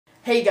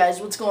Hey guys,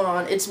 what's going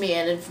on? It's me,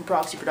 Andon from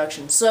Proxy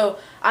Productions. So,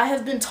 I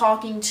have been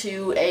talking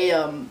to a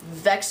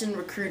Vexon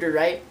recruiter,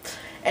 right?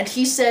 And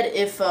he said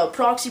if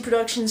Proxy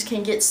Productions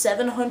can get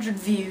 700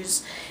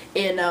 views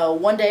in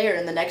one day or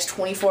in the next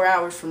 24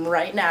 hours from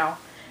right now,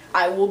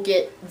 I will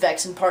get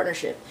Vexon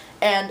partnership.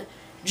 And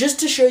just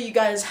to show you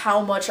guys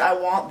how much I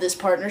want this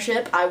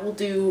partnership, I will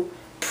do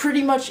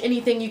pretty much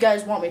anything you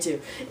guys want me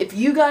to. If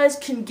you guys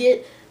can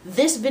get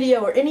this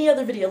video or any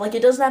other video, like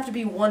it doesn't have to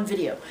be one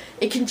video,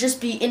 it can just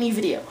be any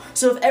video.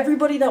 So if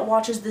everybody that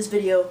watches this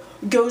video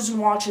goes and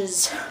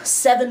watches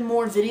 7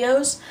 more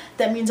videos,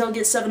 that means I'll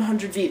get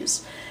 700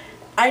 views.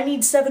 I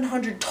need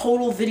 700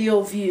 total video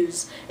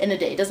views in a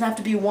day. It doesn't have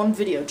to be one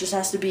video, it just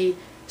has to be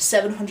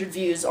 700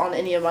 views on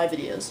any of my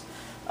videos.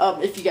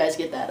 If you guys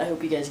get that, I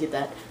hope you guys get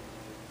that.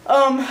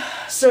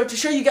 So to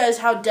show you guys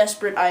how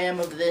desperate I am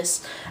of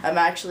this, I'm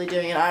actually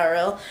doing an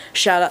IRL.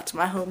 Shout out to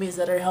my homies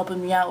that are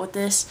helping me out with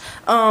this.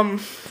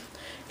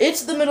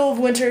 It's the middle of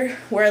winter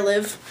where I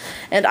live,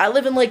 and I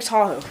live in Lake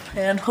Tahoe,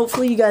 and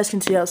hopefully you guys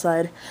can see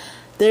outside.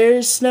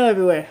 There's snow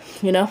everywhere,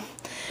 you know?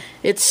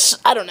 It's,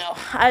 I don't know,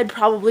 I'd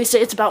probably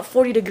say it's about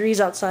 40 degrees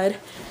outside,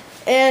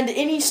 and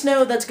any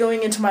snow that's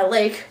going into my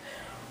lake,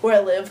 where I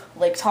live,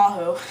 Lake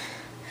Tahoe,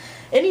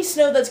 any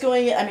snow that's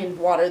going,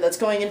 water that's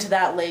going into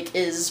that lake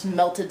is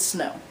melted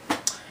snow,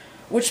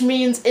 which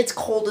means it's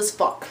cold as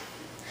fuck.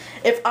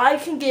 If I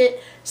can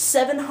get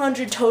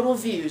 700 total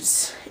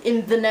views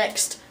in the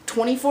next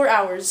 24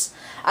 hours,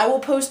 I will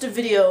post a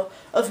video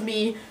of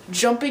me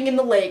jumping in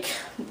the lake,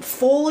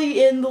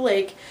 fully in the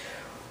lake,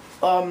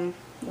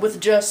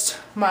 with just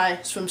my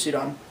swimsuit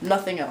on,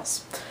 nothing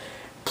else.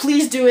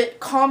 Please do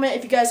it. Comment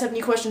if you guys have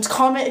any questions.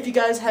 Comment if you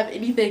guys have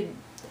anything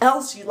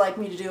else you'd like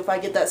me to do if I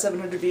get that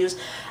 700 views.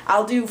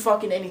 I'll do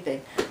fucking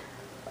anything.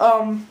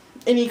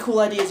 Any cool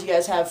ideas you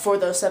guys have for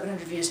those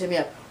 700 views, hit me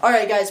up.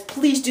 Alright guys,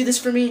 please do this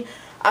for me.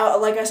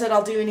 Like I said,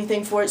 I'll do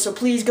anything for it, so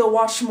please go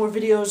watch some more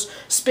videos,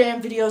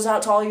 spam videos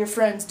out to all your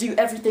friends, do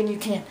everything you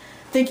can.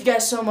 Thank you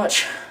guys so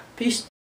much. Peace.